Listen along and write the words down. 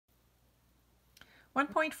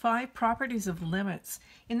1.5 Properties of Limits.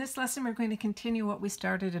 In this lesson, we're going to continue what we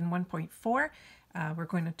started in 1.4. We're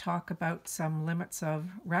going to talk about some limits of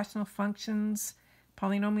rational functions,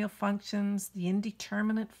 polynomial functions, the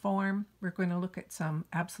indeterminate form. We're going to look at some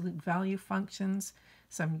absolute value functions,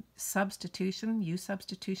 some substitution,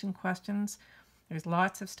 substitution questions. There's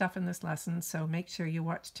lots of stuff in this lesson, so make sure you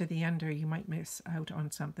watch to the end or you might miss out on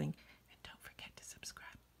something. And don't forget to subscribe.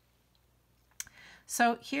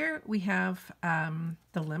 So here we have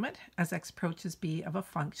the limit as x approaches b of a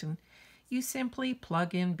function. You simply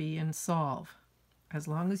plug in b and solve. As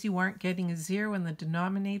long as you aren't getting a 0 in the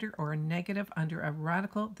denominator or a negative under a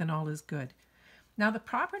radical, then all is good. Now the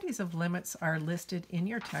properties of limits are listed in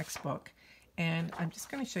your textbook, and I'm just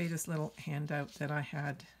going to show you this little handout that I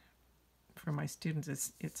had for my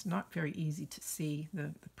students. It's not very easy to see.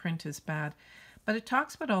 The print is bad, but it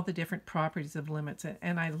talks about all the different properties of limits,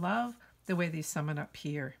 and I love the way they sum it up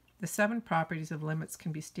here. The 7 properties of limits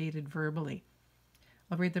can be stated verbally.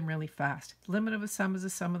 I'll read them really fast. The limit of a sum is the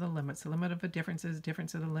sum of the limits. The limit of a difference is the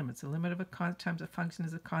difference of the limits. The limit of a constant times a function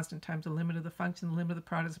is a constant times the limit of the function. The limit of the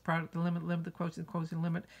product is a product. The limit of the quotient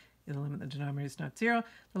limit is the limit of the denominator is not 0.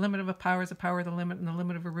 The limit of a power is a power of the limit, and the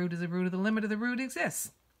limit of a root is a root of the limit of the root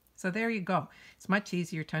exists. So there you go. It's much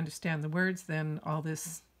easier to understand the words than all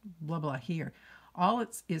this blah blah here. All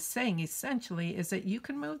it is saying essentially is that you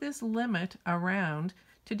can move this limit around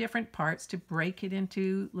to different parts to break it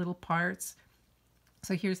into little parts.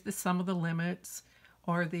 So here's the sum of the limits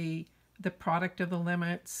or the product of the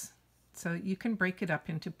limits. So you can break it up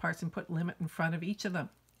into parts and put limit in front of each of them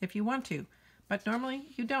if you want to. But normally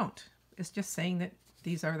you don't. It's just saying that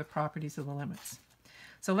these are the properties of the limits.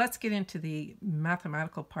 So let's get into the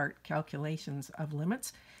mathematical part, calculations of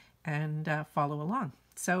limits, and follow along.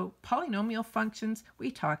 So polynomial functions,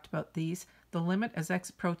 we talked about these. The limit as x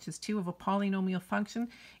approaches 2 of a polynomial function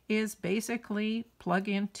is basically plug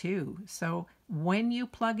in 2. So when you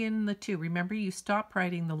plug in the 2, remember you stop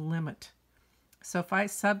writing the limit. So if I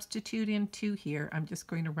substitute in 2 here, I'm just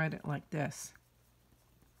going to write it like this.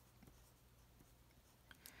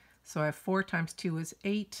 So I have 4 times 2 is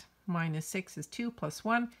 8, minus 6 is 2 plus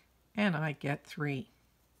 1, and I get 3.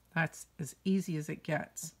 That's as easy as it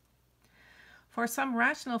gets. For some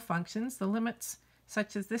rational functions, the limits,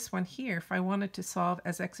 such as this one here, if I wanted to solve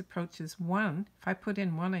as x approaches 1, if I put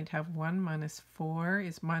in 1, I'd have 1 minus 4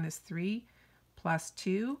 is minus 3 plus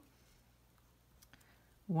 2.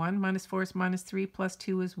 1 minus 4 is minus 3 plus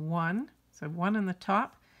 2 is 1. So 1 on the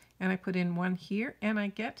top, and I put in 1 here, and I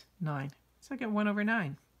get 9. So I get 1 over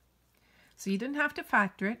 9. So you didn't have to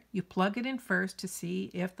factor it. You plug it in first to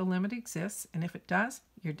see if the limit exists, and if it does,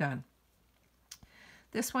 you're done.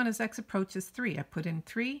 This one is x approaches 3. I put in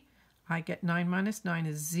 3. I get 9 minus 9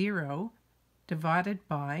 is 0 divided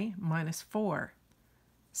by minus 4.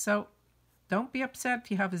 So don't be upset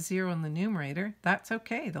if you have a 0 in the numerator. That's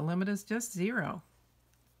okay. The limit is just 0.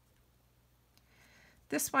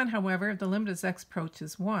 This one, however, the limit as x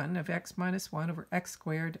approaches 1 of x minus 1 over x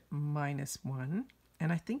squared minus 1.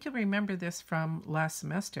 And I think you'll remember this from last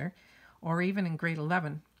semester or even in grade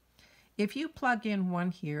 11. If you plug in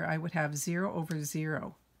 1 here, I would have 0 over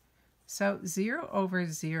 0. So 0 over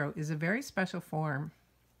 0 is a very special form.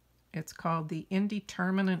 It's called the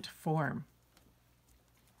indeterminate form.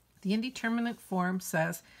 The indeterminate form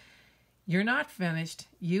says you're not finished.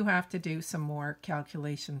 You have to do some more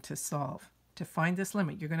calculation to solve. To find this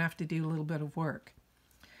limit, you're going to have to do a little bit of work.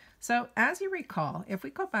 So as you recall, if we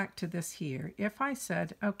go back to this here, if I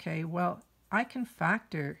said, okay, well, I can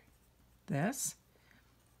factor this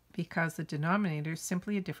because the denominator is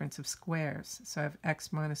simply a difference of squares. So I have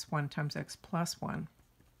x minus 1 times x plus 1.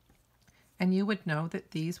 And you would know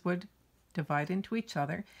that these would divide into each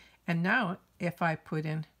other. And now if I put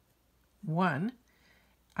in 1,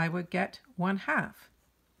 I would get 1/2.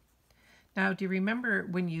 Now, do you remember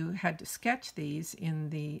when you had to sketch these in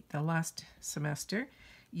the last semester?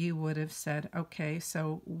 You would have said, okay,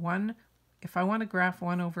 so 1, if I want to graph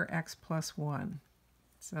 1 over x plus 1,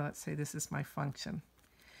 so let's say this is my function.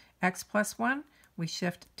 X plus 1, we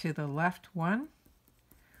shift to the left 1.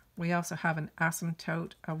 We also have an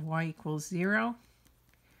asymptote of y equals 0.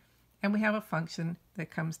 And we have a function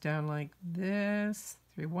that comes down like this,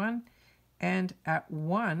 through 1. And at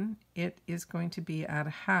 1, it is going to be at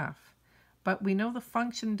 1/2. But we know the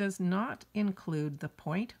function does not include the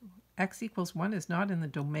point. X equals 1 is not in the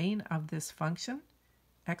domain of this function.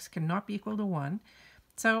 X cannot be equal to 1.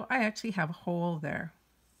 So I actually have a hole there.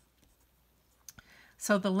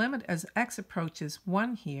 So the limit as x approaches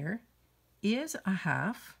 1 here is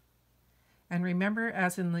 1/2. And remember,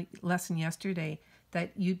 as in the lesson yesterday,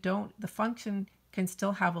 that the function can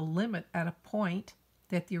still have a limit at a point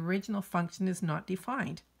that the original function is not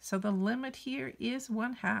defined. So the limit here is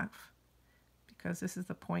 1/2 because this is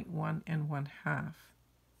the point 1 and 1/2.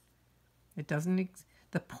 It doesn't,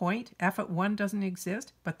 the point f at 1 doesn't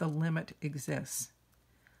exist, but the limit exists.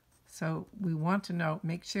 So we want to know,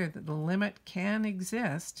 make sure that the limit can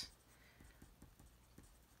exist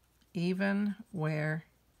even where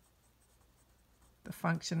the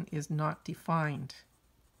function is not defined.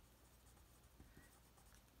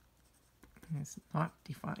 It's not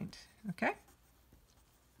defined. Okay?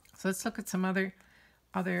 So let's look at some other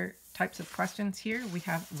types of questions here. We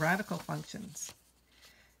have radical functions.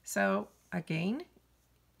 So again,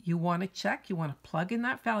 you want to check, you want to plug in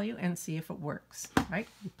that value and see if it works, right?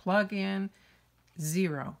 You plug in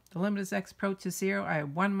 0. The limit as x approaches 0, I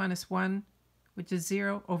have 1 minus 1, which is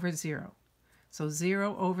 0 over 0. So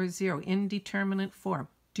 0 over 0, indeterminate form.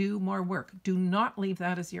 Do more work. Do not leave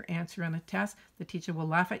that as your answer on a test. The teacher will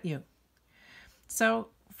laugh at you. So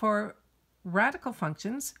for radical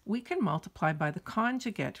functions, we can multiply by the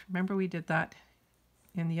conjugate. Remember we did that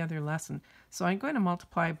in the other lesson. So I'm going to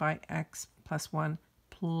multiply by x plus 1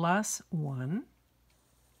 plus 1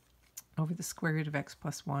 over the square root of x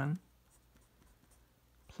plus 1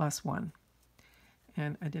 plus 1.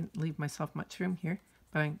 And I didn't leave myself much room here,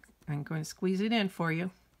 but I'm going to squeeze it in for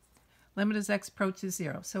you. Limit as x approaches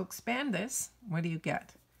 0. So expand this. What do you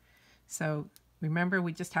get? So remember,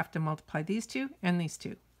 we just have to multiply these two and these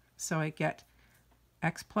two. So I get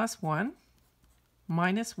x plus 1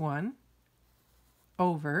 minus 1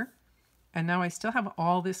 over, and now I still have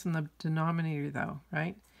all this in the denominator though,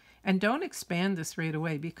 right? And don't expand this right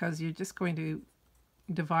away because you're just going to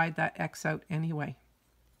divide that x out anyway.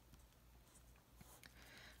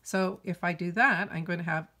 So if I do that, I'm going to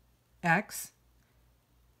have x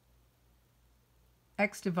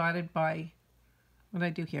divided by, what do I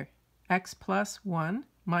do here? X plus 1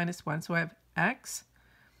 minus 1. So I have x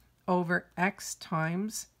over x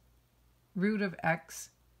times root of x.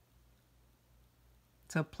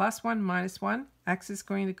 So plus 1 minus 1, x is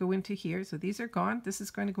going to go into here. So these are gone. This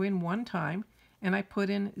is going to go in one time. And I put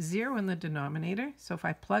in 0 in the denominator. So if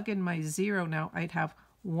I plug in my 0 now, I'd have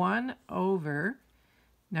 1 over,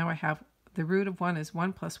 now I have the root of 1 is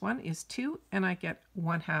 1 plus 1 is 2, and I get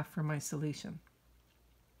 1/2 for my solution.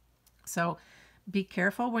 So be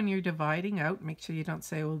careful when you're dividing out. Make sure you don't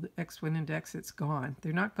say, well, the x went into x, it's gone.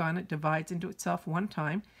 They're not gone. It divides into itself one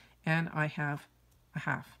time, and I have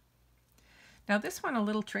 1/2. Now this one a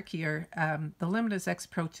little trickier. The limit as x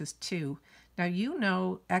approaches 2. Now you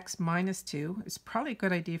know x minus 2. It's probably a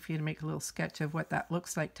good idea for you to make a little sketch of what that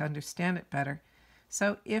looks like to understand it better.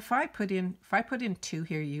 So if I put in 2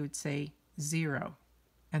 here, you would say 0,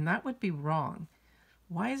 and that would be wrong.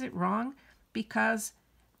 Why is it wrong? Because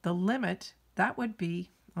the limit, that would be,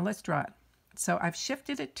 well, let's draw it. So I've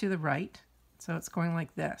shifted it to the right, so it's going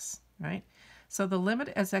like this, right? So the limit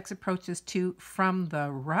as x approaches 2 from the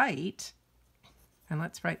right, and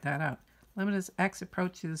let's write that out. Limit as x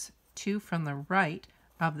approaches 2 from the right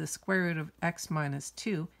of the square root of x minus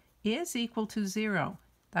 2 is equal to 0.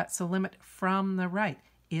 That's the limit from the right.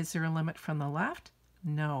 Is there a limit from the left?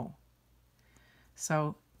 No.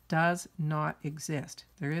 So does not exist.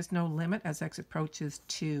 There is no limit as x approaches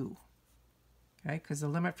 2. Okay, because the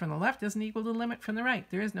limit from the left isn't equal to the limit from the right.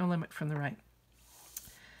 There is no limit from the right.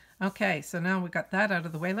 Okay, so now we've got that out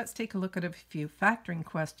of the way. Let's take a look at a few factoring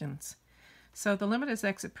questions. So the limit as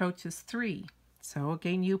x approaches 3. So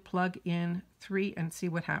again, you plug in 3 and see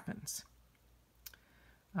what happens.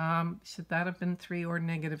 Should that have been 3 or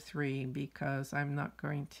negative 3? Because I'm not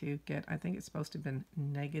going to get, I think it's supposed to have been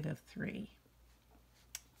negative 3.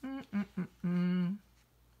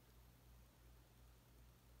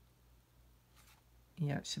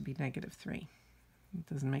 Yeah, it should be negative 3. It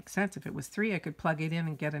doesn't make sense. If it was 3, I could plug it in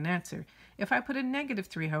and get an answer. If I put in negative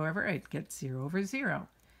 3, however, I'd get 0 over 0.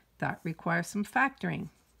 That requires some factoring.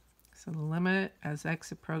 So the limit as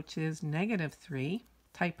x approaches negative 3,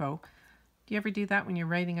 typo. Do you ever do that when you're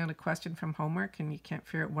writing out a question from homework and you can't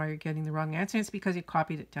figure out why you're getting the wrong answer? It's because you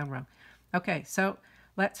copied it down wrong. Okay, so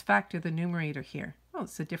let's factor the numerator here. Oh,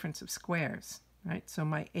 it's the difference of squares, right? So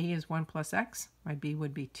my a is 1 plus x, my b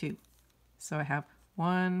would be 2. So I have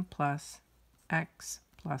 1 plus x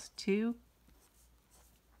plus 2,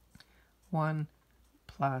 1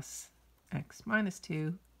 plus x minus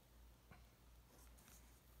 2,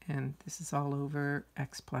 and this is all over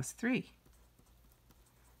x plus 3.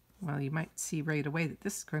 Well, you might see right away that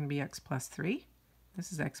this is going to be x plus 3.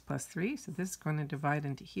 This is x plus 3, so this is going to divide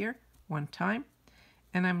into here one time.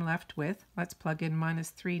 And I'm left with, let's plug in minus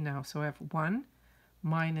 3 now. So I have 1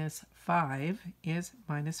 minus 5 is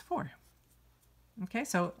minus 4. Okay,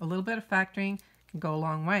 so a little bit of factoring can go a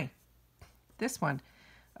long way. This one,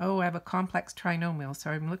 oh, I have a complex trinomial, so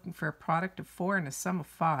I'm looking for a product of 4 and a sum of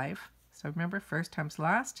 5. So remember, first times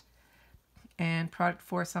last. And product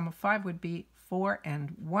 4, sum of 5 would be 4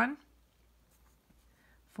 and 1.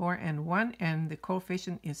 4 and 1, and the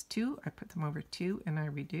coefficient is 2. I put them over 2 and I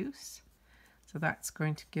reduce. So that's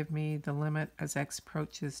going to give me the limit as x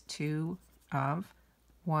approaches 2 of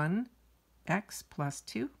 1x plus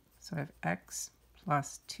 2. So I have x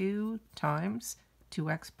plus 2 times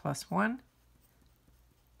 2x plus 1.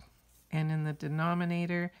 And in the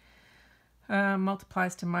denominator,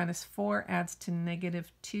 multiplies to minus 4, adds to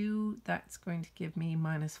negative 2. That's going to give me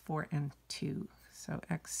minus 4 and 2. So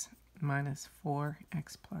x minus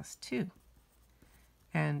 4x plus 2.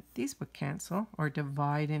 And these would cancel or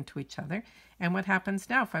divide into each other. And what happens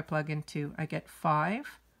now if I plug in 2? I get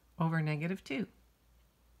 5 over negative 2.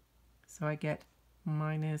 So I get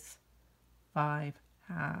minus 5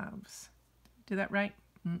 halves. Do that right?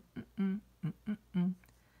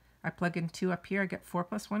 I plug in 2 up here. I get 4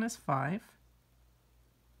 plus 1 is 5.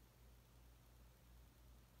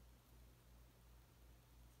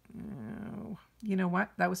 Oh, you know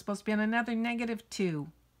what? That was supposed to be on another negative 2.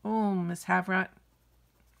 Oh, Miss Havrot.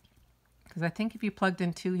 Because I think if you plugged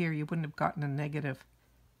in 2 here, you wouldn't have gotten a negative.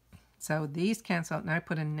 So these cancel out. Now I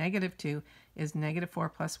put in negative 2 is negative 4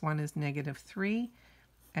 plus 1 is negative 3.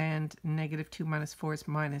 And negative 2 minus 4 is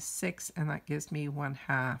minus 6. And that gives me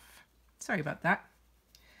 1/2. Sorry about that.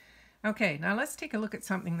 Okay, now let's take a look at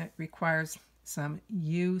something that requires some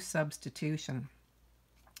U substitution.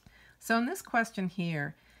 So in this question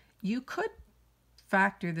here, you could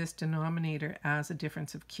factor this denominator as a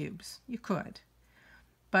difference of cubes. You could.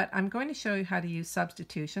 But I'm going to show you how to use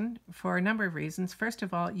substitution for a number of reasons. First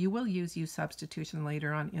of all, you will use U substitution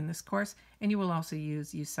later on in this course, and you will also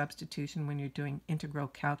use U substitution when you're doing integral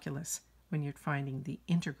calculus, when you're finding the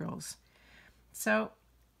integrals. So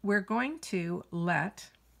we're going to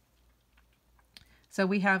so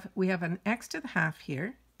we have an x to the half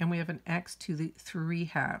here, and we have an x to the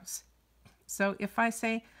 3/2. So if I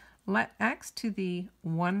say let x to the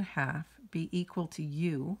 1/2 be equal to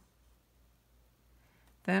u,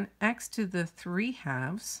 then x to the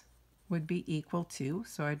 3/2 would be equal to,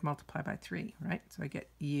 so I'd multiply by 3, right? So I get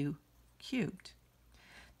u cubed.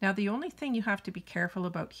 Now the only thing you have to be careful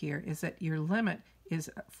about here is that your limit is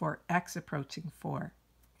for x approaching 4.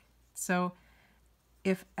 So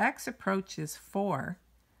if x approaches 4,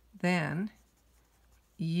 then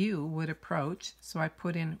u would approach, so I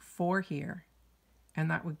put in 4 here, and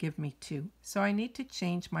that would give me 2. So I need to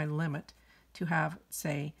change my limit to have,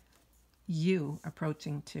 say, u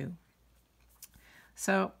approaching 2.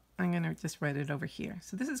 So I'm going to just write it over here.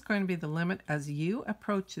 So this is going to be the limit as u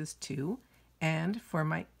approaches 2, and for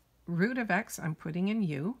my root of x, I'm putting in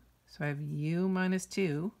u, so I have u minus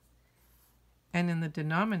 2, and in the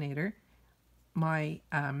denominator, my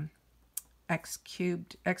x to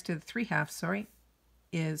the 3/2,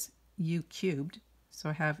 is u cubed, so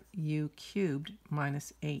I have u cubed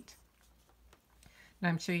minus 8. Now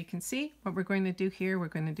I'm sure you can see what we're going to do here. We're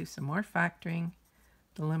going to do some more factoring.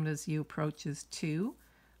 The limit as u approaches 2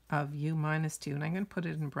 of u minus 2, and I'm going to put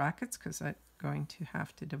it in brackets because I'm going to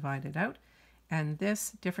have to divide it out. And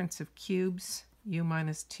this difference of cubes, u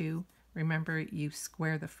minus 2, remember you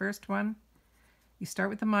square the first one. You start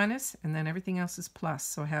with the minus, and then everything else is plus.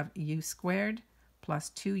 So I have u squared plus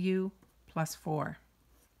 2u plus 4.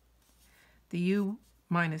 The u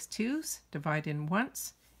minus 2's divide in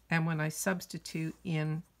once, and when I substitute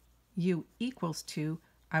in u equals 2,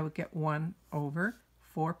 I would get 1 over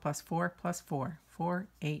 4 plus 4 plus 4. 4,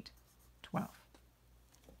 8, 12.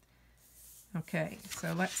 Okay,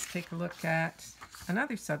 so let's take a look at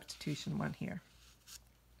another substitution one here.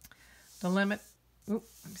 The limit, let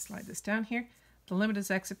me slide this down here. The limit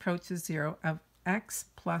as x approaches 0 of x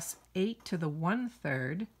plus 8 to the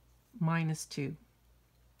 1/3 minus 2.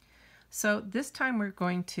 So this time we're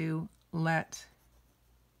going to let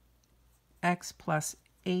x plus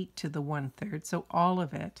 8 to the 1/3, so all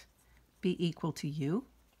of it, be equal to u.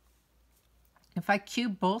 If I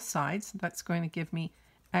cube both sides, that's going to give me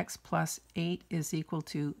x plus 8 is equal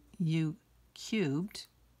to u cubed.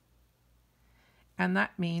 And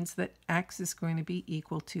that means that x is going to be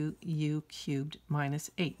equal to u cubed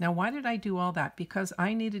minus 8. Now, why did I do all that? Because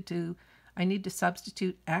I need to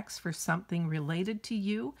substitute x for something related to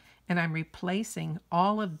u, and I'm replacing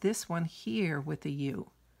all of this one here with a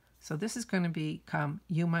u. So this is going to become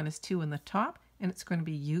u minus 2 in the top, and it's going to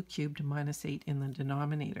be u cubed minus 8 in the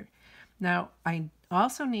denominator. Now, I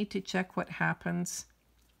also need to check what happens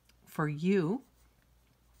for u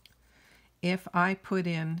if I put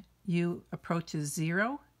in u approaches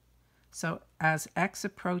 0. So as x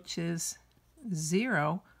approaches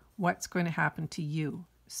 0, what's going to happen to u?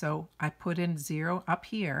 So I put in 0 up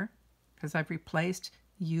here because I've replaced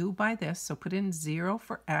u by this. So put in 0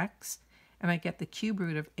 for x, and I get the cube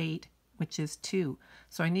root of 8, which is 2.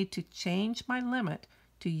 So I need to change my limit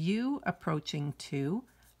to u approaching 2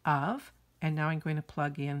 of, and now I'm going to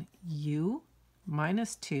plug in u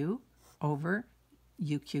minus 2 over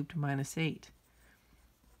u cubed minus 8.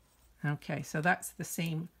 Okay, so that's the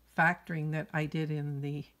same factoring that I did in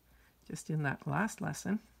that last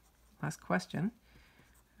lesson, last question.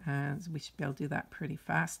 And we should be able to do that pretty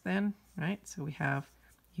fast then, right? So we have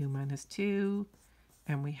u minus 2,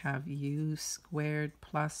 and we have u squared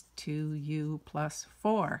plus 2u plus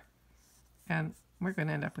 4. And we're going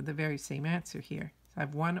to end up with the very same answer here. So I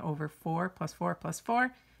have 1 over 4 plus 4 plus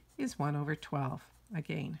 4 is 1 over 12.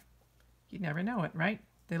 Again, you never know it, right?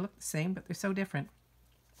 They look the same, but they're so different.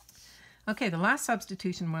 Okay, the last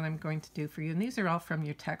substitution one I'm going to do for you, and these are all from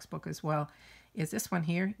your textbook as well, is this one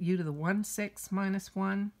here, u to the 1/6 minus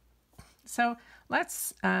 1. So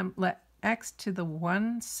let's let x to the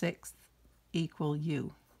 1/6 equal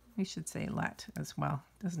u. We should say let as well.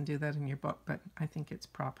 It doesn't do that in your book, but I think it's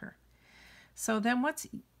proper. So then what's,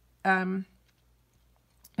 if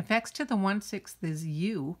x to the 1/6 is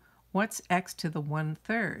u, what's x to the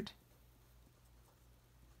 1/3?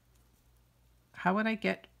 How would I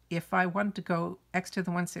get, if I wanted to go x to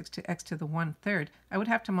the 1/6 to x to the 1/3, I would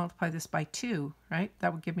have to multiply this by 2, right?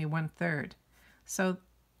 That would give me 1/3. So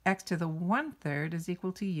x to the 1/3 is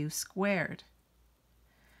equal to u squared.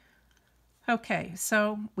 Okay,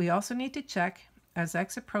 so we also need to check, as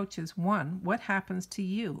x approaches 1, what happens to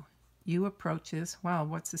u? U approaches, well,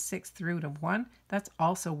 what's the 6th root of 1? That's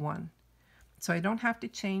also 1. So I don't have to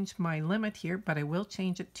change my limit here, but I will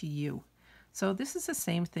change it to u. So this is the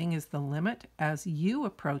same thing as the limit as u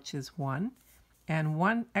approaches 1.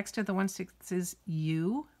 And x to the 1/6 is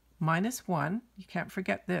u minus 1. You can't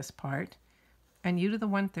forget this part. And u to the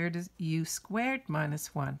 1/3 is u squared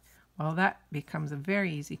minus 1. Well, that becomes a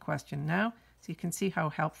very easy question now. So you can see how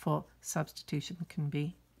helpful substitution can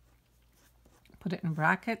be. Put it in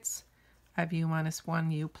brackets. I have u minus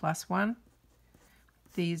 1, u plus 1.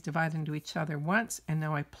 These divide into each other once, and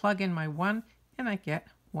now I plug in my 1, and I get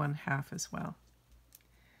 1/2 as well.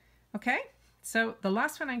 Okay, so the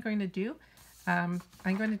last one I'm going to do, I'm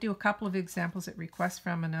going to do a couple of examples at request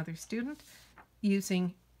from another student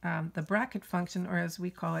using the bracket function, or as we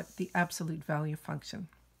call it, the absolute value function.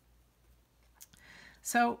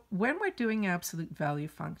 So when we're doing absolute value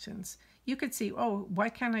functions, you could see, oh, why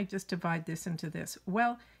can't I just divide this into this?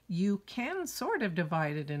 Well, you can sort of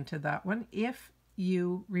divide it into that one if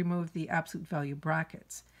you remove the absolute value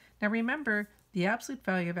brackets. Now remember, the absolute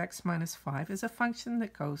value of x minus 5 is a function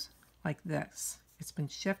that goes like this. It's been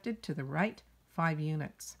shifted to the right 5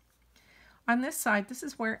 units. On this side, this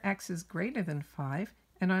is where x is greater than 5,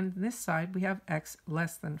 and on this side, we have x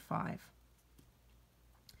less than 5.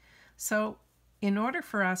 So in order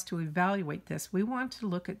for us to evaluate this, we want to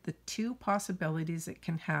look at the two possibilities that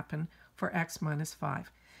can happen for x minus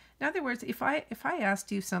 5. In other words, if I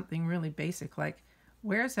asked you something really basic like,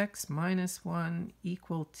 where's x minus 1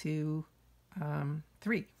 equal to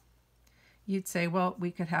 3? You'd say, well,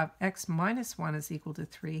 we could have x minus 1 is equal to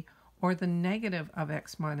 3, or the negative of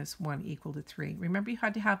x minus 1 equal to 3. Remember, you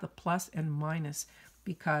had to have the plus and minus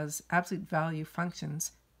because absolute value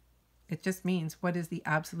functions, it just means what is the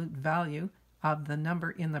absolute value of the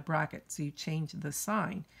number in the bracket. So you change the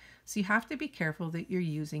sign. So you have to be careful that you're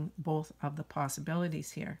using both of the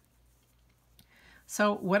possibilities here.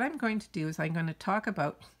 So what I'm going to do is I'm going to talk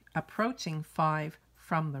about approaching 5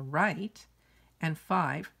 from the right and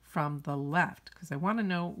 5 from the left, because I want to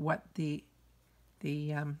know what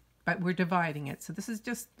but we're dividing it. So this is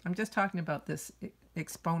just, I'm just talking about this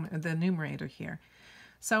exponent, the numerator here.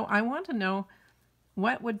 So I want to know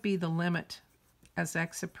what would be the limit as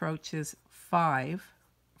x approaches 5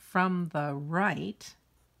 from the right.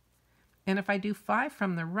 And if I do 5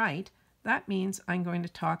 from the right, that means I'm going to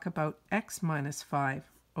talk about x minus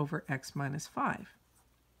 5 over x minus 5,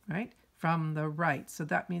 right? From the right. So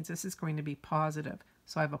that means this is going to be positive.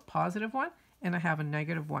 So I have a positive one and I have a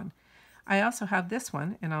negative one. I also have this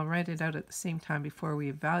one, and I'll write it out at the same time before we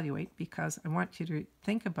evaluate, because I want you to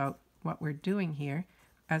think about what we're doing here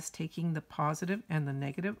as taking the positive and the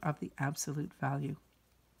negative of the absolute value.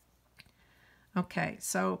 Okay,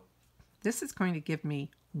 so this is going to give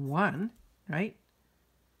me 1, right?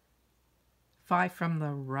 5 from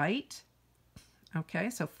the right.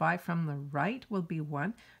 Okay, so 5 from the right will be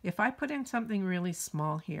 1. If I put in something really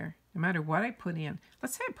small here, no matter what I put in,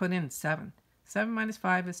 let's say I put in 7. 7 minus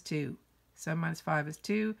 5 is 2. 7 minus 5 is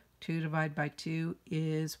 2. 2 divided by 2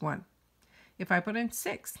 is 1. If I put in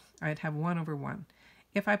 6, I'd have 1 over 1.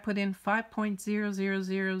 if I put in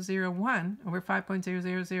 5.00001 over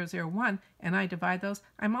 5.00001 and I divide those,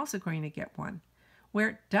 I'm also going to get 1. Where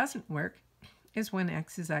it doesn't work is when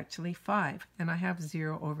x is actually 5 and I have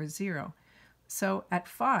 0 over 0. So at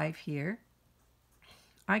 5 here,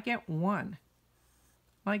 I get 1,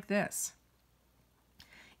 like this.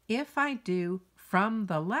 If I do from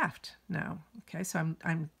the left now, okay, so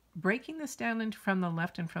I'm breaking this down into from the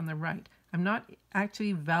left and from the right. I'm not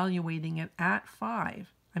actually evaluating it at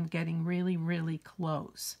 5. I'm getting really, really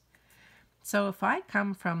close. So if I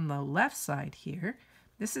come from the left side here,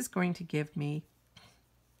 this is going to give me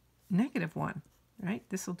 -1, right?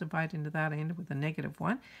 This will divide into that end with a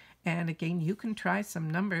 -1. And again, you can try some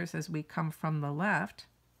numbers as we come from the left,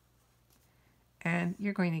 and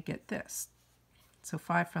you're going to get this. So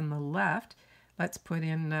 5 from the left, let's put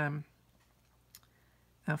in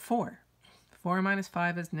 4. 4 minus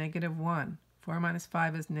 5 is -1. 4 minus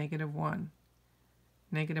 5 is -1.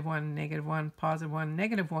 -1, -1, +1,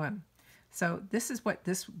 -1. So this is what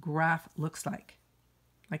this graph looks like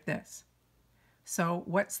this. So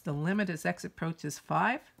what's the limit as x approaches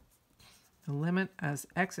 5? The limit as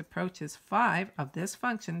x approaches 5 of this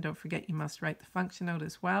function, don't forget you must write the function out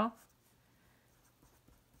as well.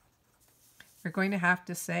 We're going to have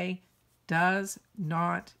to say does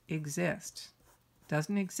not exist.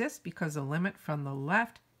 Doesn't exist because the limit from the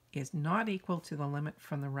left is not equal to the limit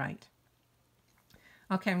from the right.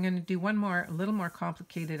 Okay, I'm going to do one more, a little more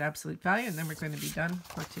complicated absolute value, and then we're going to be done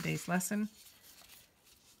for today's lesson.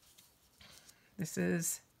 This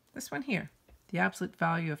is this one here, the absolute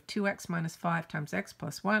value of 2x minus 5 times x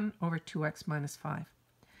plus 1 over 2x minus 5.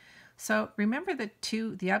 So remember that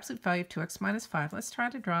the absolute value of 2x minus 5, let's try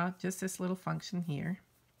to draw just this little function here.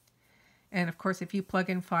 And of course, if you plug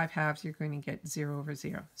in 5 halves, you're going to get 0 over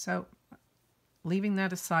 0. So leaving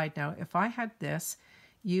that aside now, if I had this,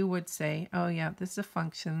 you would say, oh yeah, this is a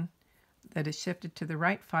function that is shifted to the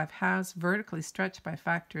right 5 halves, vertically stretched by a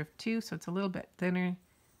factor of 2, so it's a little bit thinner.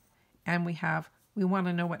 And we want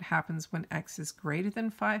to know what happens when x is greater than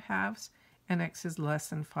 5 halves and x is less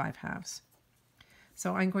than 5 halves.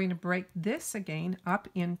 So I'm going to break this again up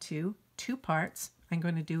into 2 parts. I'm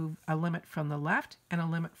going to do a limit from the left and a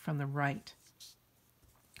limit from the right.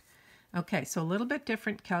 Okay, so a little bit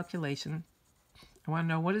different calculation. I want to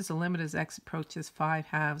know what is the limit as x approaches 5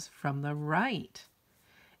 halves from the right.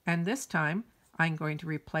 And this time, I'm going to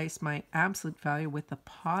replace my absolute value with the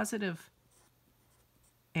positive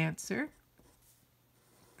answer,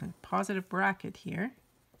 a positive bracket here,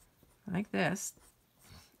 like this.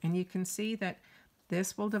 And you can see that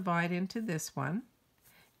this will divide into this one.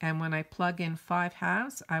 And when I plug in 5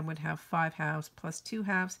 halves, I would have 5 halves plus 2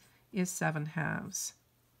 halves is 7 halves.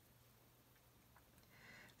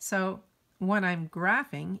 So what I'm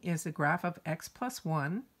graphing is a graph of x plus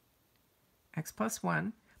 1,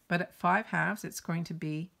 but at 5 halves, it's going to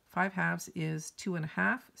be, 5 halves is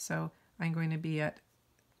 2.5, so I'm going to be at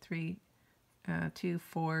 3, 2,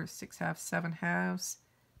 4, 6 halves, 7 halves.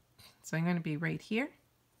 So I'm going to be right here,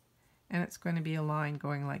 and it's going to be a line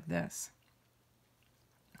going like this.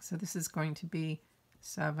 So this is going to be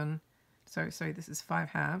 7, sorry, this is 5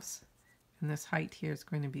 halves, and this height here is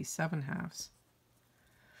going to be 7 halves.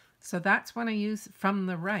 So that's when I use from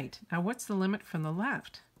the right. Now what's the limit from the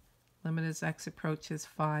left? Limit as x approaches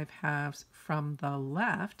 5 halves from the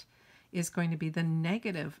left is going to be the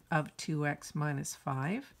negative of 2x minus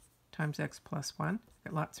 5 times x plus 1. I've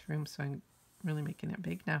got lots of room, so I'm really making it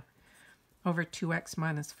big now. Over 2x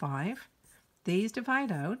minus 5. These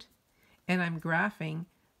divide out, and I'm graphing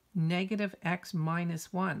negative x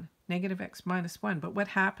minus 1. Negative x minus 1. But what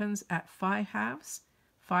happens at 5 halves?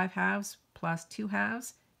 5 halves plus 2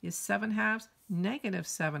 halves is 7 halves, negative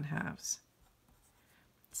 7 halves.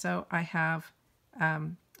 So I have,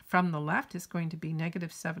 from the left, is going to be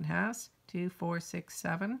negative 7 halves, 2, 4, 6,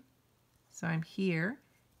 7. So I'm here,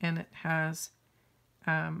 and it has,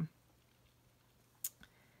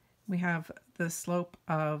 we have the slope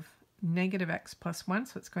of negative x plus 1,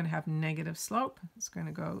 so it's going to have negative slope. It's going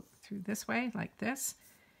to go through this way, like this.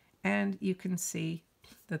 And you can see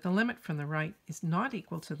that the limit from the right is not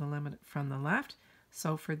equal to the limit from the left.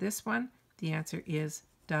 So for this one, the answer is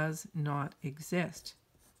does not exist.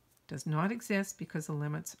 Does not exist because the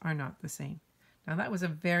limits are not the same. Now that was a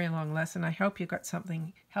very long lesson. I hope you got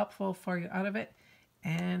something helpful for you out of it.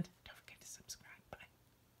 And don't forget to subscribe.